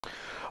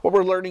Well,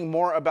 we're learning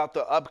more about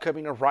the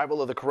upcoming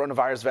arrival of the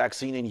coronavirus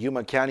vaccine in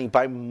Yuma County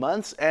by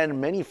months,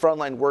 and many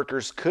frontline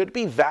workers could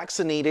be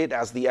vaccinated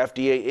as the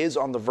FDA is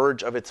on the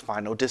verge of its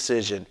final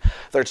decision.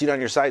 13 on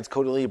your side's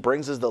Cody Lee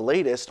brings us the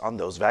latest on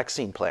those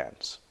vaccine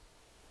plans.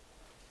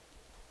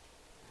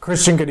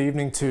 Christian, good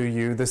evening to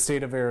you. The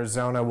state of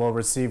Arizona will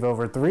receive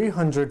over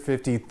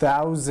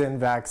 350,000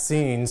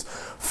 vaccines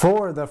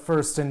for the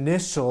first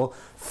initial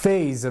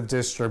phase of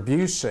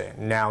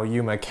distribution. Now,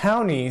 Yuma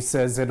County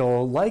says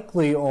it'll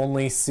likely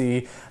only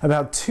see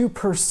about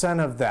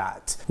 2% of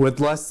that. With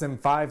less than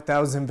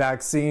 5,000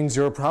 vaccines,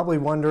 you're probably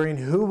wondering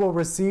who will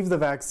receive the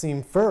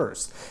vaccine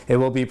first. It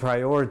will be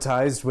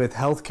prioritized with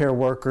healthcare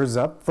workers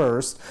up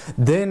first,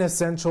 then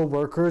essential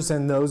workers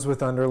and those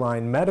with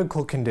underlying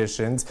medical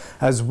conditions,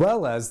 as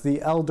well as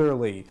the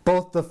elderly.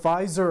 Both the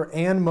Pfizer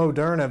and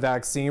Moderna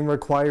vaccine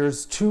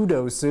requires 2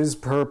 doses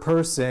per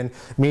person,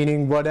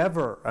 meaning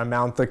whatever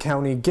amount the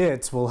county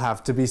gets will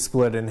have to be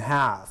split in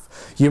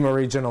half. Yuma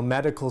Regional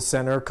Medical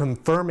Center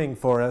confirming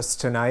for us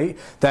tonight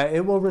that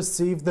it will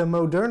receive the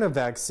Moderna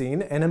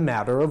vaccine in a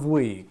matter of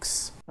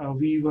weeks.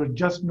 We were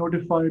just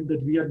notified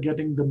that we are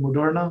getting the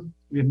Moderna.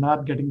 We are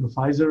not getting the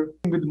Pfizer.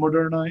 With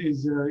Moderna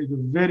is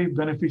very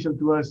beneficial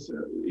to us.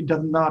 It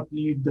does not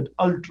need that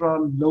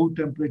ultra low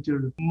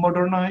temperature.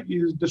 Moderna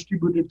is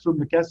distributed through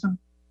McKesson.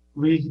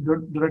 We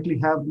directly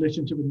have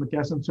relationship with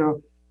McKesson,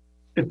 so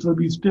it will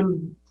be still,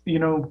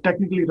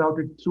 technically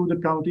routed through the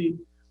county,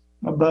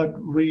 but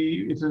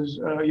we'll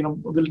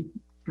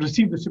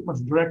receive the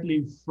shipments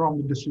directly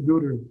from the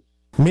distributor.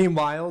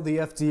 Meanwhile, the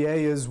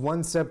FDA is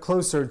one step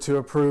closer to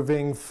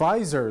approving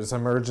Pfizer's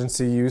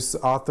emergency use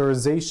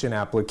authorization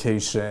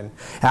application.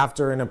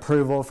 After an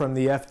approval from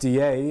the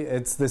FDA,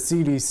 it's the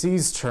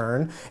CDC's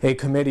turn. A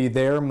committee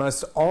there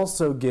must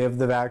also give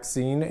the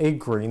vaccine a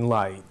green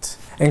light.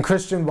 And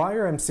Christian,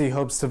 YRMC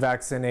hopes to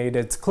vaccinate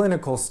its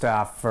clinical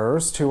staff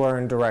first, who are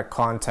in direct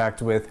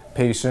contact with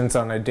patients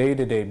on a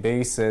day-to-day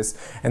basis,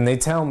 and they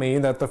tell me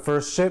that the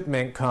first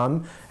shipment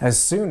come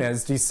as soon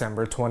as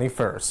December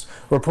 21st.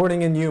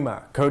 Reporting in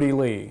Yuma, Cody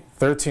Lee,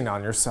 13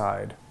 on your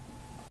side.